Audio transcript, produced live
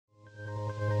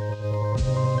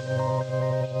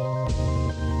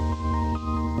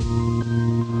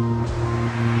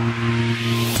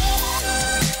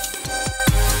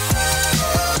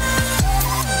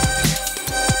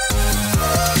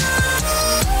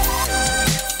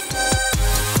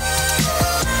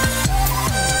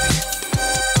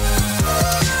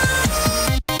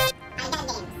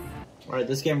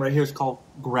this game right here is called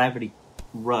Gravity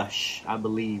Rush, I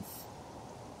believe.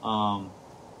 I've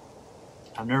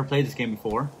never played this game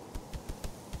before.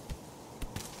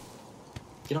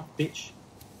 Get off, bitch.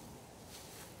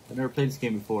 I've never played this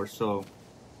game before, so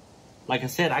like I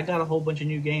said, I got a whole bunch of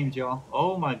new games, y'all.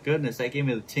 Oh my goodness, that gave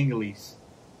me the tinglies.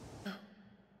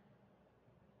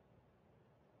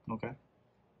 Okay.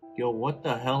 Yo, what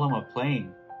the hell am I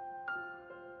playing?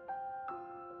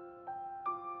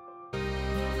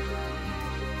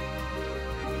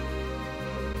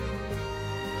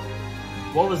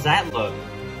 What was that look?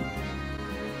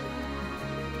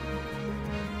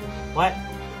 What?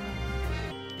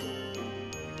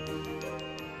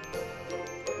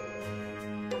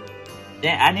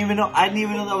 Damn, I didn't even know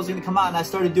that was gonna come out, and I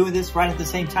started doing this right at the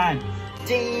same time.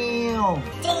 Damn!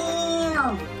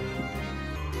 Damn!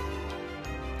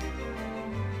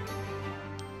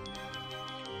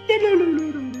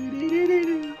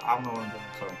 I don't know what I'm doing,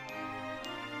 sorry.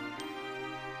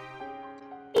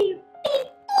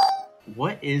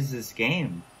 What is this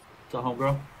game? What's up,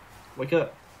 homegirl? Wake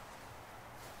up.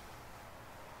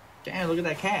 Damn, look at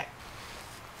that cat.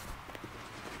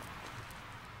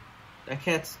 That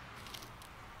cat's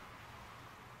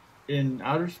in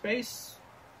outer space?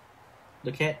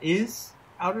 The cat is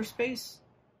outer space?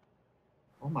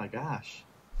 Oh my gosh.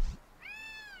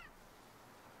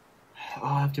 Oh,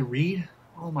 I have to read?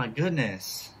 Oh my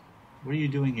goodness. What are you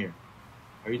doing here?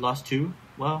 Are you lost too?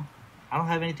 Well, I don't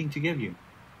have anything to give you.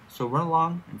 So run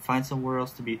along and find somewhere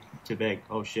else to beg.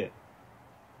 Oh shit.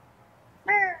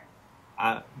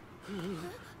 Hey,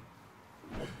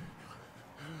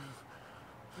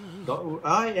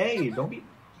 don't be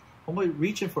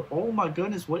reaching for. Oh my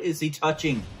goodness, what is he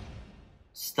touching?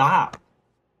 Stop.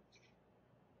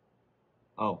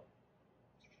 Oh.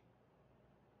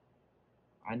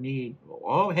 I need.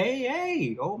 Oh,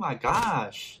 hey. Oh my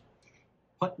gosh.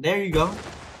 What? There you go.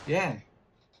 Yeah.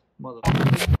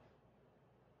 Motherfucker.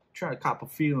 Trying to cop a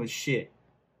feeling shit.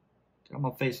 Get on my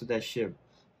face with that shit.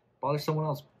 Bother someone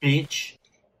else, bitch.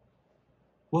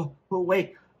 What?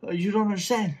 Wait. You don't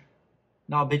understand.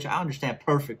 No, bitch, I understand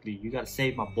perfectly. You gotta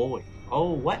save my boy. Oh,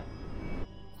 what?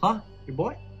 Huh? Your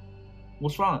boy?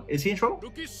 What's wrong? Is he in trouble?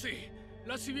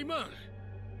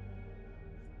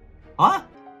 Huh?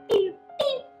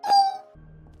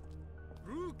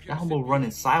 That homeboy running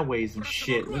sideways and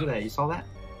shit. Look at that. You saw that?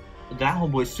 That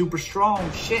homeboy's super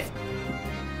strong. Shit.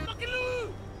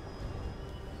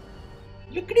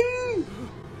 Look at him!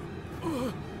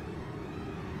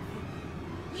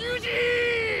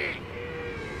 Eugie!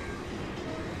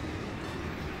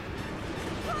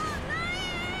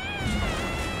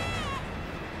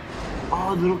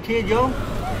 Oh, little kid, yo.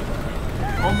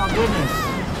 Oh my goodness.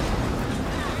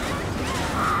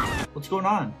 What's going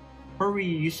on? Hurry,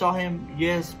 you saw him.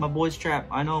 Yes, my boy's trapped.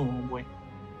 I know, homeboy.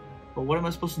 But what am I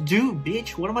supposed to do,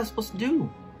 bitch? What am I supposed to do?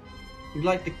 You're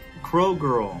like the crow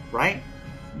girl, right?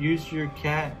 Use your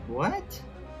cat. What?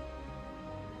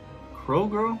 Crow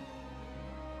girl?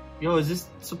 Yo, is this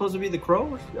supposed to be the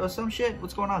crow or some shit?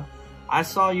 What's going on? I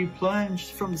saw you plunge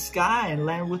from the sky and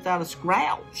land without a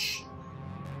scratch.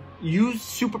 Use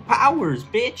superpowers,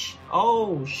 bitch.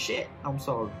 Oh shit. I'm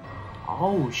sorry.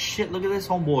 Oh shit. Look at this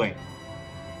homeboy.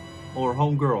 Or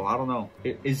homegirl. I don't know.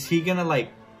 Is he gonna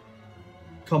like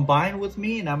combine with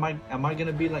me? And am I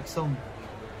gonna be like some?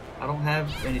 I don't have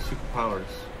any superpowers.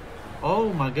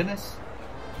 Oh my goodness.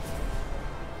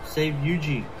 Save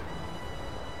Eugie.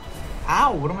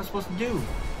 Ow, what am I supposed to do?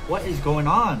 What is going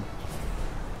on?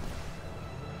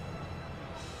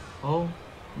 Oh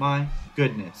my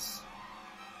goodness.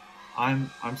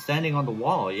 I'm standing on the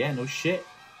wall. Yeah, no shit.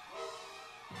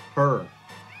 Her.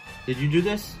 Did you do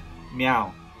this?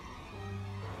 Meow.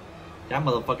 That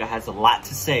motherfucker has a lot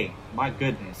to say. My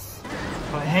goodness.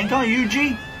 Hang on,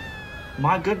 Eugie.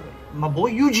 My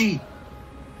boy Eugie.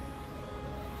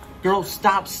 Girl,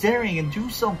 stop staring and do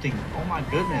something. Oh my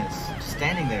goodness.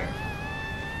 Standing there.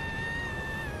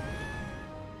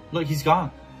 Look, he's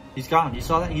gone. He's gone. You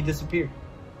saw that? He disappeared.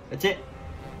 That's it.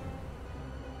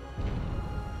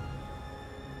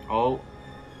 Oh,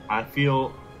 I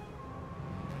feel...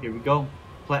 Here we go.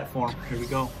 Platform. Here we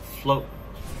go. Float.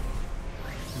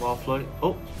 While floating.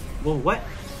 Oh, whoa, what?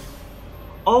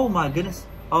 Oh my goodness.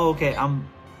 Oh, okay. I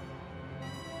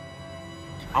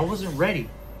wasn't ready.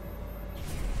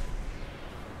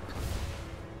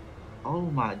 Oh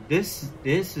my, this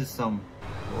is some.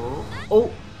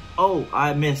 Oh,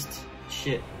 I missed.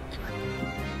 Shit.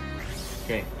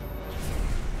 Okay.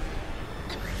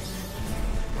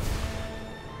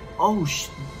 Oh,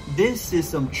 this is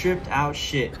some tripped out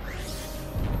shit.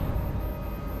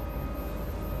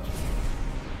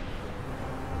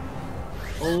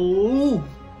 Oh,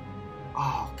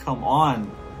 Oh, come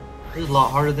on. This is a lot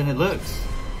harder than it looks.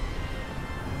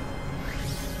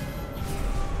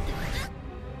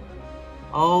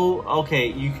 Oh,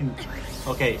 okay, you can...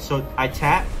 Okay, so I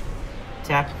tap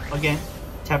again,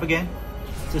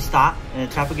 to stop, and then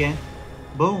tap again.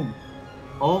 Boom.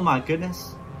 Oh my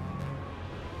goodness.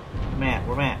 Man,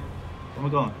 where am I at? Where am I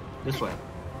going? This way.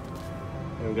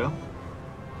 There we go.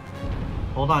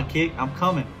 Hold on, kid, I'm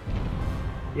coming.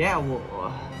 Yeah,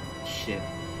 well, shit.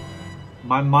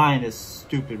 My mind is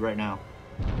stupid right now.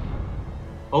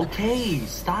 Okay,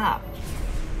 stop.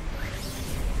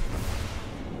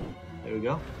 There we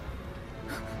go.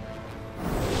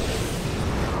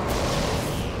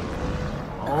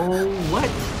 Oh, what?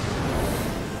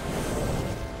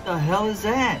 The hell is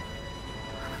that?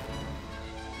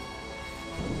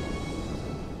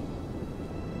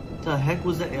 The heck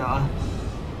was that?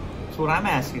 That's what I'm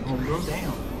asking, homegirl.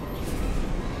 Damn.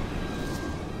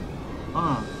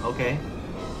 Okay.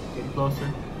 Getting closer.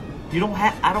 You don't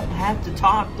have. I don't have to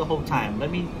talk the whole time.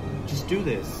 Let me just do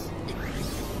this.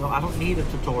 No, I don't need a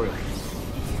tutorial.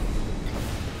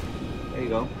 There you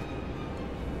go.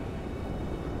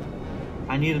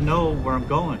 I need to know where I'm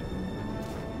going.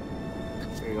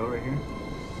 There you go, right here.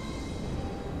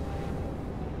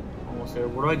 Almost there.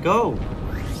 Where do I go?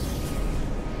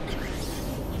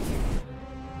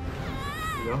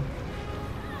 There you go.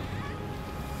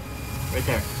 Right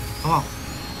there. Come on.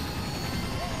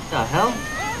 What the hell?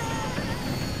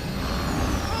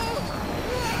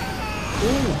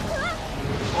 Ooh.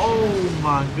 Oh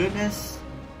my goodness.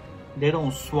 They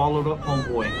don't swallow it up,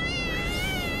 homeboy.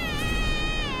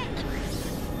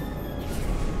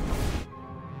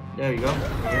 There you go.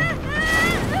 Here.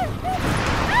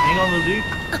 Hang on, little dude.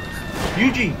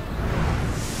 Eugie!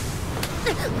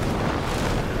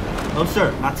 No,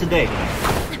 sir. Not today.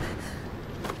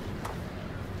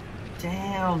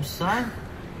 Damn, son.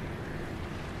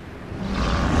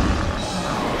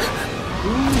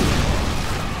 Ooh.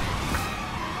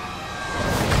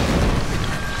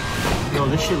 Yo,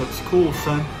 this shit looks cool,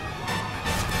 son.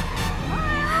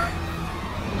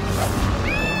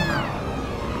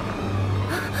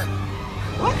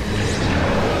 What?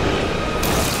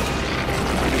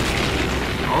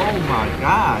 Oh my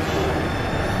gosh.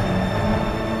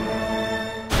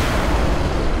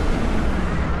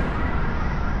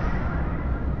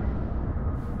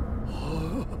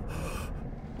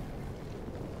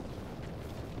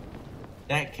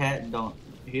 That cat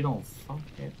he don't fuck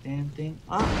that damn thing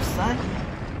up, son.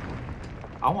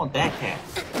 I want that cat.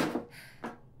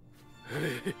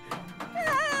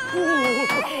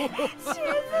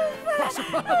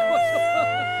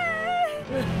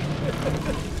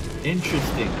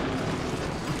 Interesting.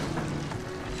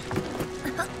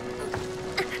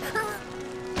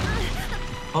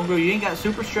 Homegirl, you ain't got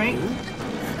super strength?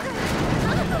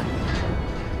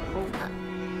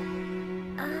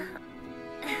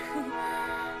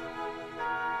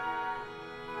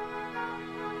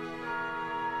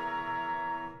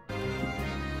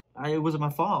 It wasn't my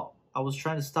fault. I was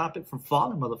trying to stop it from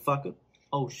falling, motherfucker.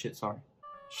 Oh shit, sorry.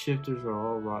 Shifters are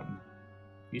all rotten.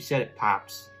 You said it,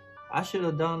 Pops. I should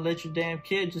have done let your damn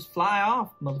kid just fly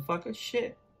off, motherfucker.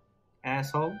 Shit.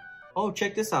 Asshole. Oh,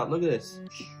 check this out. Look at this.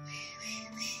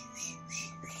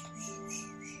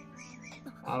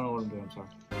 I don't know what I'm doing, I'm sorry.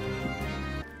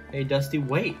 Hey, Dusty,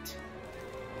 wait.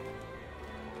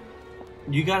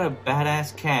 You got a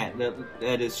badass cat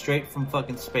that is straight from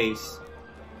fucking space.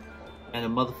 And the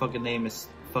motherfucking name is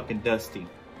fucking Dusty.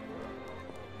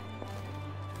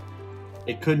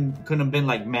 It couldn't have been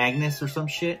like Magnus or some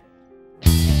shit.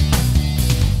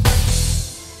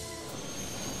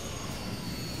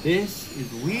 This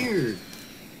is weird.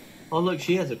 Oh look,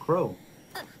 she has a crow.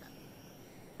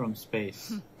 From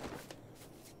space.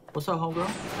 What's up, homegirl?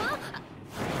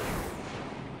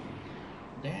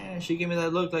 Damn, she gave me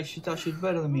that look like she thought she was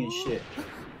better than me and shit.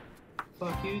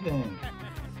 Fuck you then.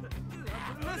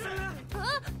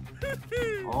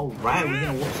 Alright, we're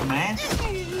gonna whoop some ass.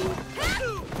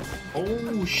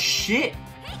 Oh shit!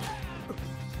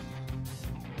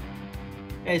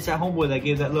 Hey, it's that homeboy that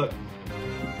gave that look.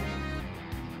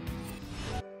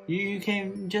 You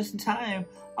came just in time.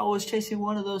 I was chasing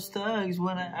one of those thugs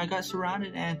when I got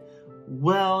surrounded and...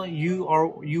 Well, you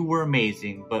were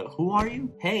amazing, but who are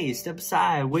you? Hey, step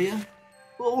aside, will ya?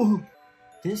 Oh!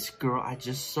 This girl I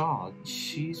just saw,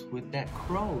 she's with that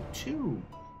crow too.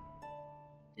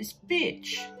 This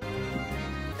bitch.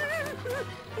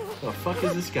 The fuck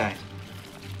is this guy?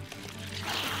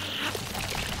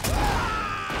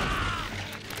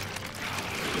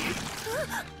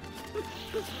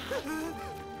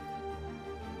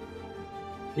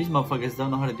 These motherfuckers don't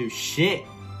know how to do shit.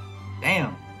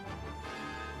 Damn.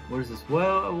 What is this?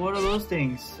 Well, what are those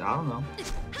things? I don't know.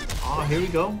 Oh, here we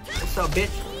go. What's up, bitch?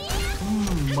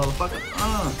 Motherfucker.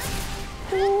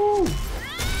 Ooh.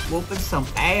 Whooping some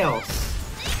ass.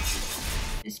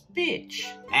 This bitch.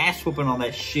 Ass whooping on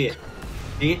that shit.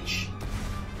 Bitch.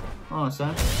 Hold on,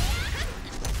 son.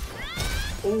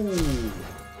 Ooh.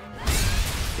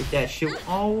 Get that shit.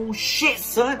 Oh, shit,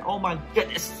 son. Oh, my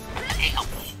goodness.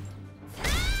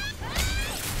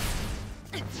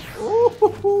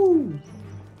 Ooh.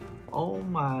 Oh,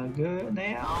 my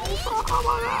goodness. Oh,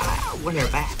 my God. What here?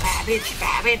 Bad bitch.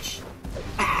 Bad bitch.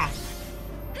 Bad.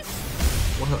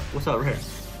 What's up right here?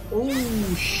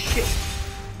 Oh, shit.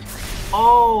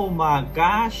 Oh, my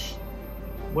gosh.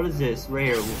 What is this? Right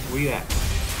here. Where you at?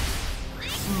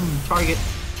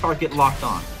 Target locked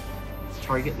on.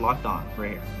 Target locked on.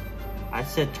 Right here. I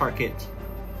said target.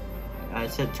 I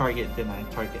said target, didn't I?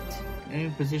 Target. Any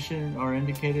position or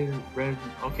indicated red.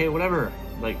 Okay, whatever.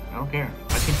 Like, I don't care.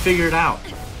 I can figure it out.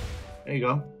 There you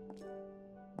go.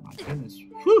 Oh my goodness.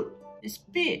 Whew! This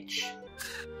bitch.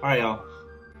 Alright, y'all.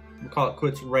 We'll call it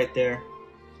quits right there.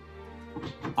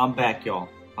 I'm back, y'all.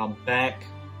 I'm back.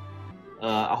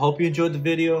 I hope you enjoyed the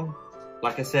video.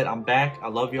 Like I said, I'm back. I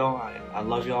love y'all. I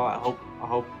love y'all.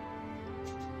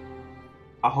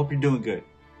 I hope you're doing good.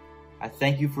 I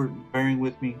thank you for bearing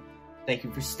with me. Thank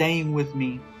you for staying with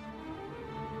me.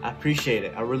 I appreciate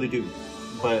it. I really do.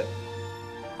 But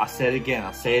I said it again.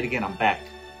 I'll say it again. I'm back.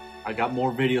 I got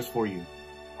more videos for you.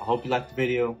 I hope you liked the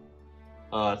video.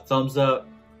 Thumbs up.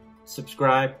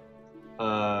 Subscribe.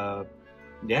 Yeah,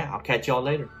 I'll catch y'all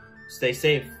later. Stay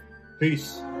safe.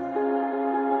 Peace. You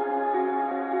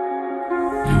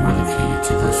were the key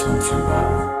to this one's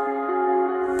survival.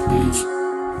 Please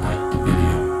like the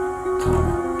video,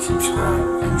 comment,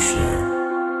 subscribe, and share.